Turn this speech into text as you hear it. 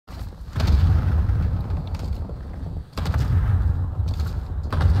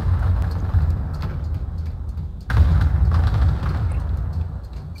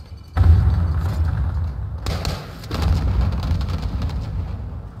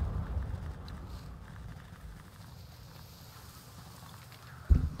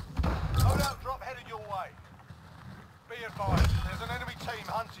advised, there's an enemy team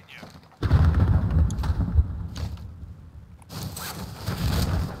hunting you.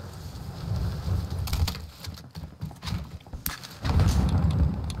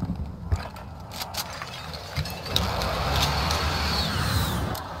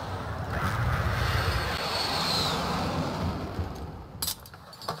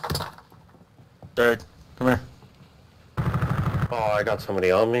 Derek, come here. Oh, I got somebody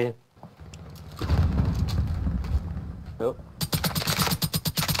on me. Yep.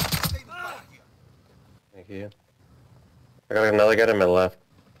 Thank you. I got another guy to my left.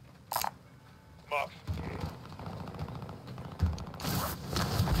 Mark.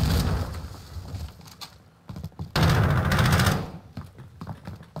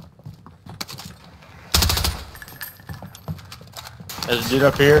 There's a dude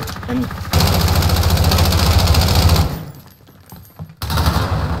up here, and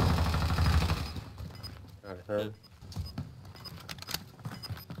Got him.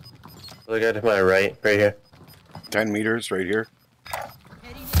 Other guy to my right here. 10 meters right here. Gas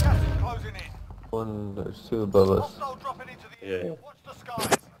is closing in. one, there's two above us. Hostile dropping into the Yeah. area. Watch the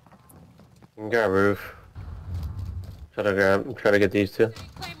skies. You can grab roof. Try to get these two.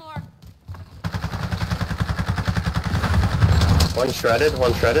 Claymore. One shredded,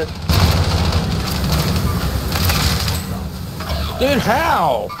 one shredded. Dude,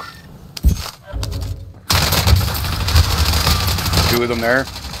 how? Two of them there.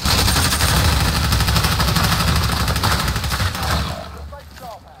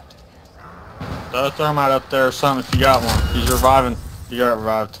 Throw a thermite up there or something if you got one. He's reviving. You got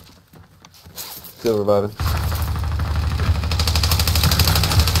revived. Still reviving.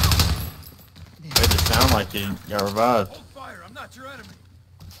 Made it sound like he got revived. Fire, I'm not your enemy.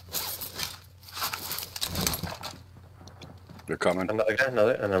 They're coming. Another guy,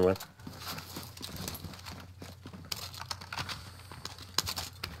 another one.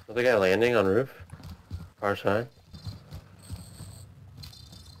 Another guy landing on roof. Far side.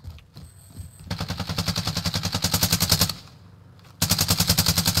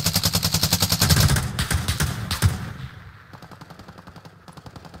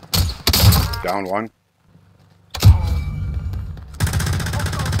 Down one.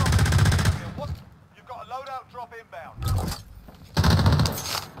 You've got a loadout drop inbound.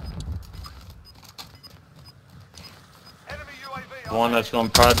 Enemy UAV. The one that's going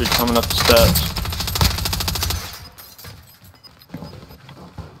to probably be coming up the steps.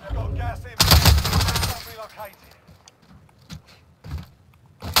 You've got gas inbound. Relocated.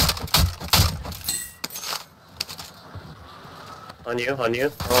 On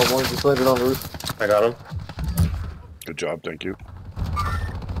you. Oh, one just landed on the roof. I got him. Good job, thank you.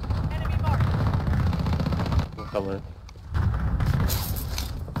 Enemy marked. I'm coming.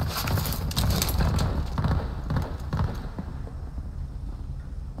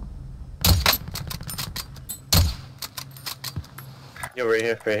 Yo, right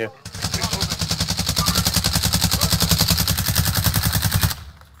here, right here.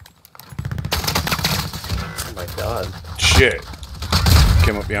 Oh my god. Shit.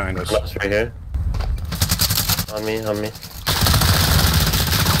 Came up behind us. Left right here. On me, on me.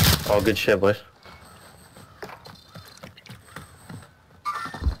 Oh, good shit, boys.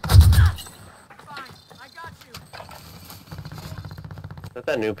 Fine. I got you. Is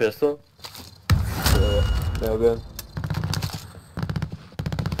that new pistol? Yeah, nail gun.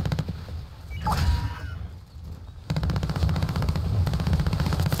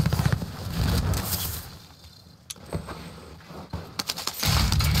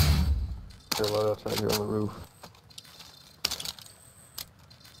 There's a lot outside here on the roof.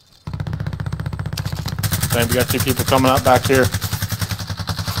 Damn, we got two people coming up back here.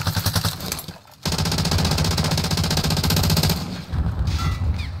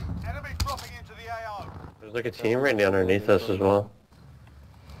 Enemy dropping into the AO. There's like a team right underneath us as well.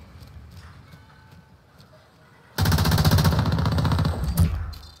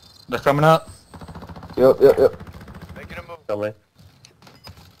 They're coming up. Yep. Making a move. Coming.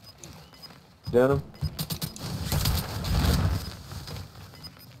 Down him.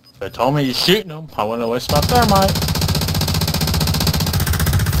 They told me you're shooting them. I wouldn't waste my thermite.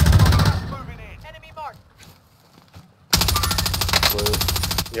 Moving in. Enemy marked.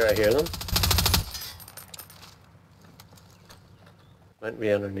 You right hear them? Might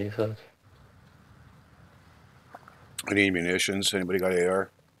be underneath us. I need munitions. Anybody got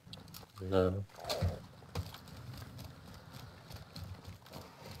AR? No.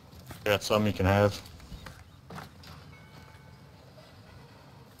 Got some you can have.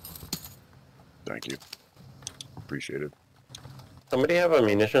 Thank you. Appreciate it. Somebody have a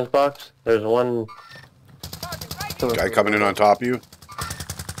munitions box? There's one Target right Guy coming in on top of you.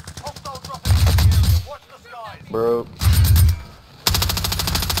 Hostile dropping into the area. Watch the skies. Bro.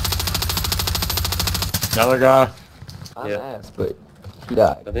 Another guy. I'm Yeah. ass, but he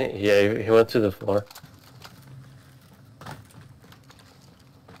died. I think, yeah, he went to the floor.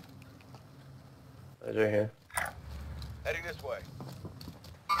 He's right here. Heading this way.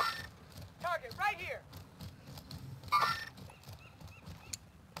 Target right here.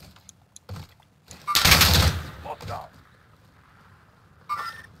 Hostile.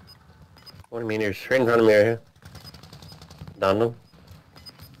 What do you mean? You're straight in front of me right here. Downed him.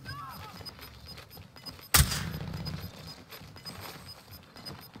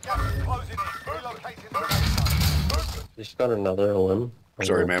 Gas is closing in. Relocating the safe zone. Just got another one.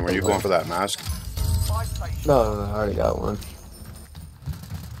 Sorry, man. Were you going for that mask? Buy station. No, I already got one.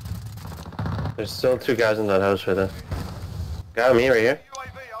 There's still 2 guys in that house right there. Got me right here.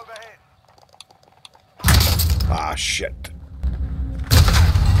 UAV overhead. Ah, shit.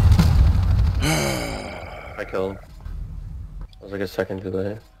 I killed him. I was like a second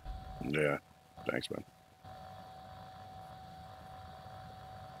delay. Yeah. Thanks, man.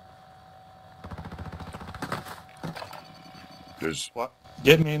 There's What?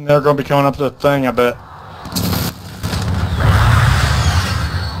 Get me in there. Gonna be coming up the thing, I bet.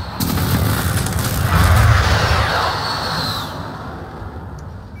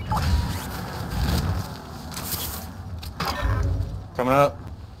 Coming up.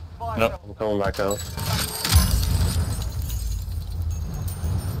 Fire Nope. I'm coming back out.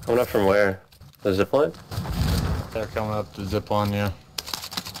 Coming up from where? The zip line? They're coming up the zip line, yeah.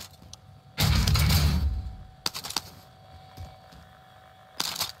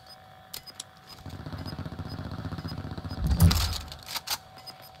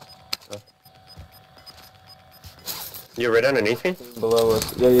 You're right underneath me? Below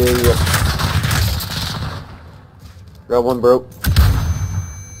us. Yeah. Got one broke.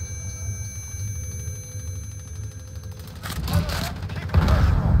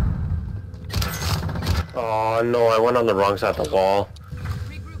 Oh no, I went on the wrong side of the wall.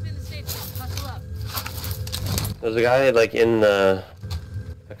 Regroup in the safe zone. Hustle up. There's a guy like in the...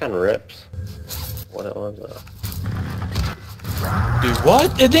 That kind of rips. What it was Dude,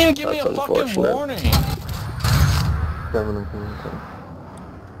 what? It didn't give me That's a fucking unfortunate. warning. Coming.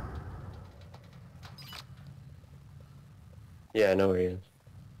 Yeah, I know where he is.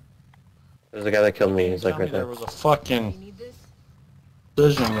 There's a guy that killed me. He's like Tell me right there there. was a You fucking need this?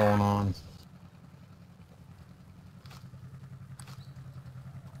 decision going on.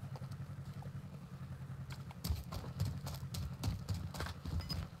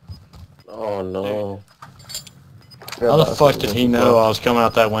 Oh no. How the fuck did he know I was coming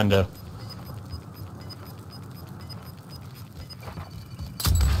out that window?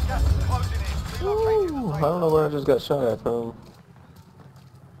 gas is closing in. Relocating the Ooh, I safe don't know where I just got shot at from.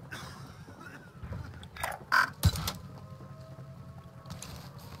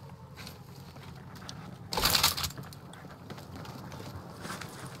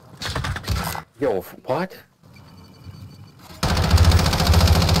 Yo, what?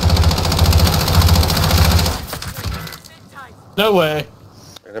 Sit tight. No way.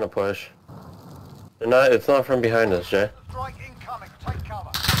 They're gonna push. They're not. It's not from behind us, Jay. Strike incoming. Take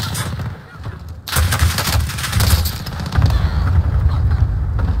cover.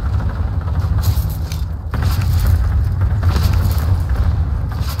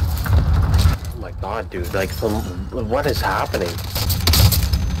 Oh my god, dude! Like, what is happening?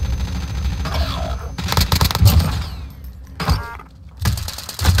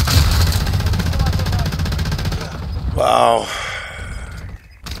 wow.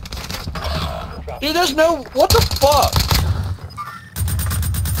 Dude, there's no... What the fuck?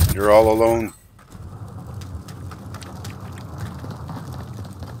 You're all alone.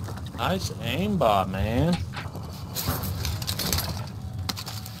 Nice aimbot, man.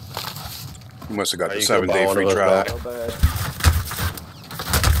 You must have got Oh, the you killed 7-day one free of us trial.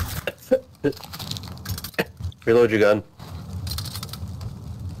 back. Reload your gun.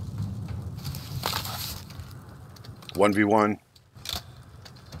 1v1.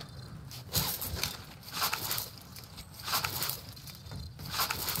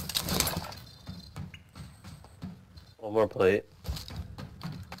 One more plate.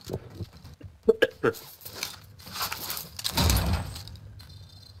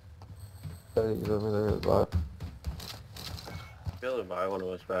 He's over there at the bottom. Be able to buy one of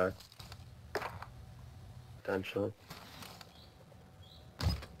us back. Potentially.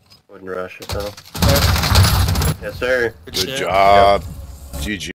 Wouldn't rush yourself. Yes, sir. Good job. GG.